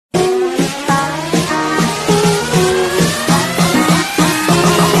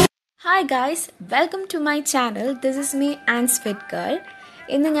Hi guys, welcome to my channel. This is me Annzzwhitgirl.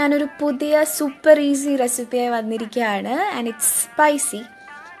 ഇന്ന് ഞാനൊരു പുതിയ super easy റെസിപ്പിയായി വന്നിരിക്കുകയാണ് and it's spicy.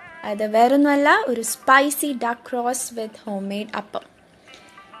 അത് വേറൊന്നുമല്ല, ഒരു സ്പൈസി ഡക്ക് റോസ്റ്റ് വിത്ത് ഹോം മെയ്ഡ് അപ്പം.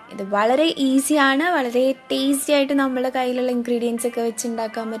 ഇത് വളരെ ഈസിയാണ്, വളരെ ടേസ്റ്റി ആയിട്ട് നമ്മുടെ കയ്യിലുള്ള ഇൻഗ്രീഡിയൻസ് ഒക്കെ വെച്ച്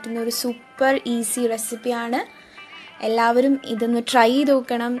ഉണ്ടാക്കാൻ പറ്റുന്ന ഒരു സൂപ്പർ ഈസി റെസിപ്പിയാണ്. എല്ലാവരും ഇതൊന്ന് ട്രൈ ചെയ്ത്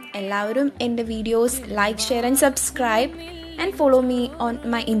നോക്കണം. എല്ലാവരും എൻ്റെ videos like, share and subscribe and follow me on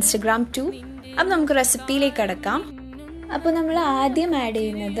my Instagram too. അപ്പോൾ നമുക്ക് റെസിപ്പിയിലേക്ക് കടക്കാം. അപ്പോൾ നമ്മൾ ആദ്യം ആഡ്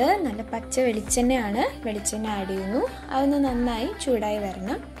ചെയ്യുന്നത് നല്ല പച്ച വെളിച്ചെണ്ണയാണ്. വെളിച്ചെണ്ണ ആഡ് ചെയ്യുന്നു. അതൊന്ന് നന്നായി ചൂടായി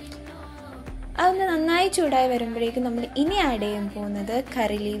വരണം. അതൊന്ന് നന്നായി ചൂടായി വരുമ്പോഴേക്കും നമ്മൾ ഇനി ആഡ് ചെയ്യാൻ പോകുന്നത്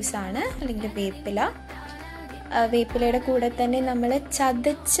കറി ലീവ്സ് ആണ്, അല്ലെങ്കിൽ വേപ്പില. വേപ്പിലയുടെ കൂടെ തന്നെ നമ്മൾ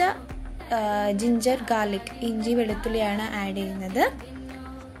ചതച്ച ജിഞ്ചർ ഗാർലിക്, ഇഞ്ചി വെളുത്തുള്ളിയാണ് ആഡ് ചെയ്യുന്നത്.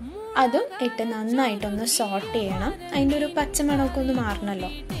 അതും ഇട്ട് നന്നായിട്ടൊന്ന് സോട്ട് ചെയ്യണം. അതിൻ്റെ ഒരു പച്ചമണമൊക്കെ ഒന്ന് മാറണമല്ലോ.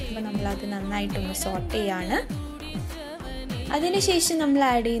 അപ്പോൾ നമ്മളത് നന്നായിട്ടൊന്ന് സോട്ട് ചെയ്യാണ്. അതിനുശേഷം നമ്മൾ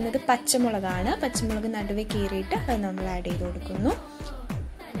ആഡ് ചെയ്യുന്നത് പച്ചമുളകാണ്. പച്ചമുളക് നടുവേ കീറിയിട്ട് അത് നമ്മൾ ആഡ് ചെയ്ത് കൊടുക്കുന്നു.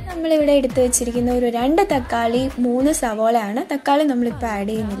 നമ്മളിവിടെ എടുത്ത് വെച്ചിരിക്കുന്ന ഒരു 2 തക്കാളി, 3 സവോളയാണ്. തക്കാളി നമ്മളിപ്പോൾ ആഡ്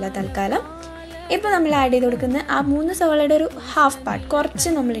ചെയ്യുന്നില്ല തൽക്കാലം. ഇപ്പോൾ നമ്മൾ ആഡ് ചെയ്ത് കൊടുക്കുന്ന ആ 3 സവോളയുടെ ഒരു ഹാഫ് പാർട്ട് കുറച്ച്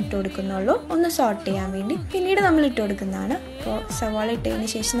നമ്മൾ ഇട്ട് കൊടുക്കുന്നുള്ളൂ, ഒന്ന് സോട്ട് ചെയ്യാൻ വേണ്ടി. പിന്നീട് നമ്മൾ ഇട്ട് കൊടുക്കുന്നതാണ്. അപ്പോൾ സവോള ഇട്ടതിന്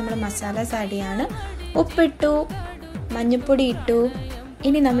ശേഷം നമ്മൾ മസാലാസ് ആഡ് ചെയ്യാണ്. ഉപ്പിട്ടു, മഞ്ഞൾപ്പൊടി ഇട്ടു.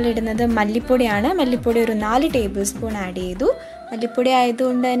 ഇനി നമ്മളിടുന്നത് മല്ലിപ്പൊടിയാണ്. മല്ലിപ്പൊടി ഒരു 4 ടേബിൾ സ്പൂൺ ആഡ് ചെയ്തു. മല്ലിപ്പൊടി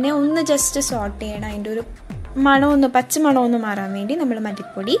ആയതുകൊണ്ട് തന്നെ ഒന്ന് ജസ്റ്റ് സോട്ട് ചെയ്യണം. അതിൻ്റെ ഒരു മണമൊന്ന്, പച്ചമണമൊന്ന് മാറാൻ വേണ്ടി നമ്മൾ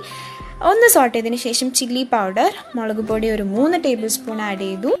മല്ലിപ്പൊടി ഒന്ന് സോട്ട് ചെയ്തതിന് ശേഷം ചില്ലി പൗഡർ, മുളക് പൊടി ഒരു 3 ടേബിൾ സ്പൂൺ ആഡ്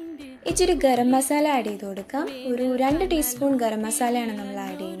ചെയ്തു. ഇച്ചിരി ഗരം മസാല ആഡ് ചെയ്ത് കൊടുക്കാം. ഒരു 2 ടീസ്പൂൺ ഗരം മസാലയാണ് നമ്മൾ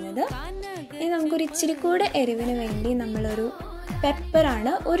ആഡ് ചെയ്യുന്നത്. ഇനി നമുക്കൊരു ഇച്ചിരി കൂടെ എരിവിന് വേണ്ടി നമ്മളൊരു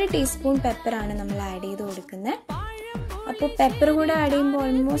പെപ്പറാണ്, 1 ടീസ്പൂൺ പെപ്പറാണ് നമ്മൾ ആഡ് ചെയ്ത് കൊടുക്കുന്നത്. അപ്പോൾ പെപ്പർ കൂടെ ആഡ് ചെയ്യുമ്പോൾ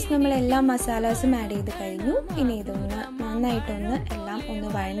ഓൾമോസ്റ്റ് നമ്മൾ എല്ലാ മസാലാസും ആഡ് ചെയ്ത് കഴിഞ്ഞു. ഇനി ഇതൊന്ന് നന്നായിട്ടൊന്ന് എല്ലാം ഒന്ന്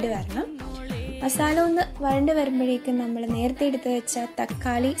വഴണ്ടി വരണം. മസാല ഒന്ന് വഴണ്ടി വരുമ്പോഴേക്കും നമ്മൾ നേരത്തെ എടുത്ത് വെച്ച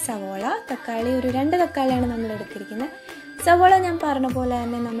തക്കാളി, സവോള, തക്കാളി ഒരു 2 തക്കാളിയാണ് നമ്മൾ എടുത്തിരിക്കുന്നത്. സവോള ഞാൻ പറഞ്ഞ പോലെ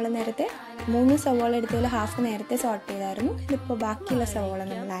തന്നെ നമ്മൾ നേരത്തെ 3 സവോള എടുത്തതിൽ ഹാഫ് നേരത്തെ സോട്ട് ചെയ്തായിരുന്നു. ഇതിപ്പോൾ ബാക്കിയുള്ള സവോള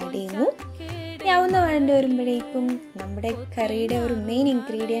നമ്മൾ ആഡ് ചെയ്യുന്നു. ഒന്ന് വഴണ്ടി വരുമ്പോഴേക്കും നമ്മുടെ കറിയുടെ ഒരു മെയിൻ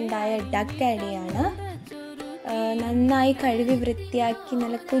ഇൻഗ്രീഡിയൻ്റ് ആയ ഡക്ക് ആഡ് ചെയ്യാണ്. നന്നായി കഴുകി വൃത്തിയാക്കി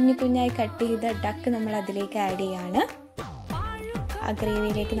നല്ല കുഞ്ഞു കുഞ്ഞായി കട്ട് ചെയ്ത ഡക്ക് നമ്മൾ അതിലേക്ക് ആഡ് ചെയ്യാണ്. ആ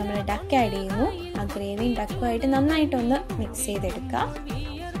ഗ്രേവിയിലേക്ക് നമ്മൾ ഡക്ക് ആഡ് ചെയ്യുന്നു. ആ ഗ്രേവിയും ഡക്കുമായിട്ട് നന്നായിട്ടൊന്ന് മിക്സ് ചെയ്തെടുക്കാം.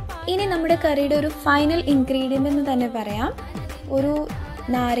 ഇനി നമ്മുടെ കറിയുടെ ഒരു ഫൈനൽ ഇൻഗ്രീഡിയൻ്റ് എന്ന് തന്നെ പറയാം. ഒരു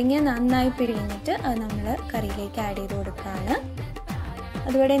നാരങ്ങ നന്നായി പിഴിഞ്ഞിട്ട് അത് നമ്മൾ കറിയിലേക്ക് ആഡ് ചെയ്ത് കൊടുക്കുകയാണ്.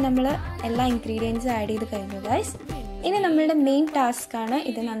 അതുപോലെ നമ്മൾ എല്ലാ ഇൻഗ്രീഡിയൻസും ആഡ് ചെയ്ത് കഴിഞ്ഞു ഗൈസ്. ഇനി നമ്മളുടെ മെയിൻ ടാസ്ക്കാണ്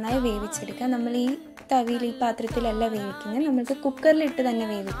ഇത് നന്നായി വേവിച്ചെടുക്കുക. നമ്മൾ ഈ തവിയിൽ, ഈ പാത്രത്തിലല്ല വേവിക്കുന്നത്, നമ്മൾക്ക് കുക്കറിലിട്ട് തന്നെ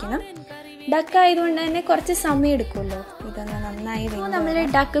വേവിക്കണം. ഡക്ക് ആയതുകൊണ്ട് തന്നെ കുറച്ച് സമയം എടുക്കുമല്ലോ ഇതൊന്ന് നന്നായി വേവും. നമ്മൾ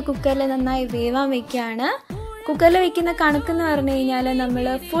ഡക്ക് കുക്കറിൽ നന്നായി വേവാൻ വെക്കുകയാണ്. കുക്കറിൽ വെക്കുന്ന കണക്കെന്ന് പറഞ്ഞു കഴിഞ്ഞാൽ നമ്മൾ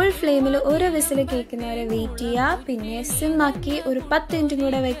ഫുൾ ഫ്ലെയിമിൽ 1 വിസിൽ കേൾക്കുന്നവരെ വെയിറ്റ് ചെയ്യുക. പിന്നെ സിമ്മാക്കി ഒരു 10 മിനിറ്റും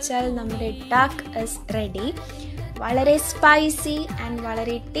കൂടെ വെച്ചാൽ നമ്മുടെ ഡക്ക് ഇസ് റെഡി. വളരെ സ്പൈസി ആൻഡ്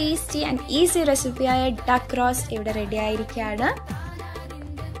വളരെ tasty and easy റെസിപ്പിയായ duck roast ഇവിടെ റെഡി ആയിരിക്കുകയാണ്.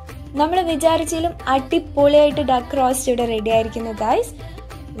 നമ്മൾ വിചാരിച്ചാലും അടിപൊളിയായിട്ട് ഡക്ക് റോസ്റ്റ് ഇവിടെ റെഡി ആയിരിക്കുന്നു ഗൈസ്.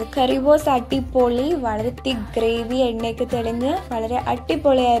 കറി വാസ് അടിപൊളി, വളരെ തിക്ക് ഗ്രേവി, എണ്ണയൊക്കെ തെളിഞ്ഞ് വളരെ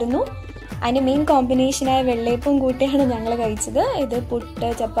അടിപൊളിയായിരുന്നു. അതിൻ്റെ മെയിൻ കോമ്പിനേഷനായ വെള്ളയപ്പം കൂട്ടിയാണ് ഞങ്ങൾ കഴിച്ചത്. ഇത് പുട്ട്,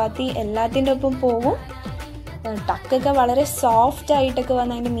 ചപ്പാത്തി എല്ലാത്തിൻ്റെ ഒപ്പം പോകും. ഡക്കൊക്കെ വളരെ സോഫ്റ്റ് ആയിട്ടൊക്കെ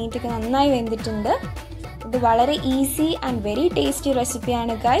വന്ന് അതിൻ്റെ മീറ്റൊക്കെ നന്നായി വെന്തിട്ടുണ്ട്. ഇത് വളരെ ഈസി ആൻഡ് വെരി ടേസ്റ്റി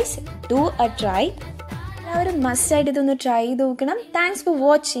റെസിപ്പിയാണ് ഗൈസ്. Do A try. എല്ലാവരും മസ്റ്റായിട്ട് ഇതൊന്ന് ട്രൈ ചെയ്ത് നോക്കണം. Thanks for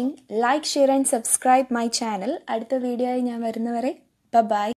watching. Like, share and subscribe my channel. അടുത്ത വീഡിയോ ആയി ഞാൻ വരുന്നവരെ ബൈ.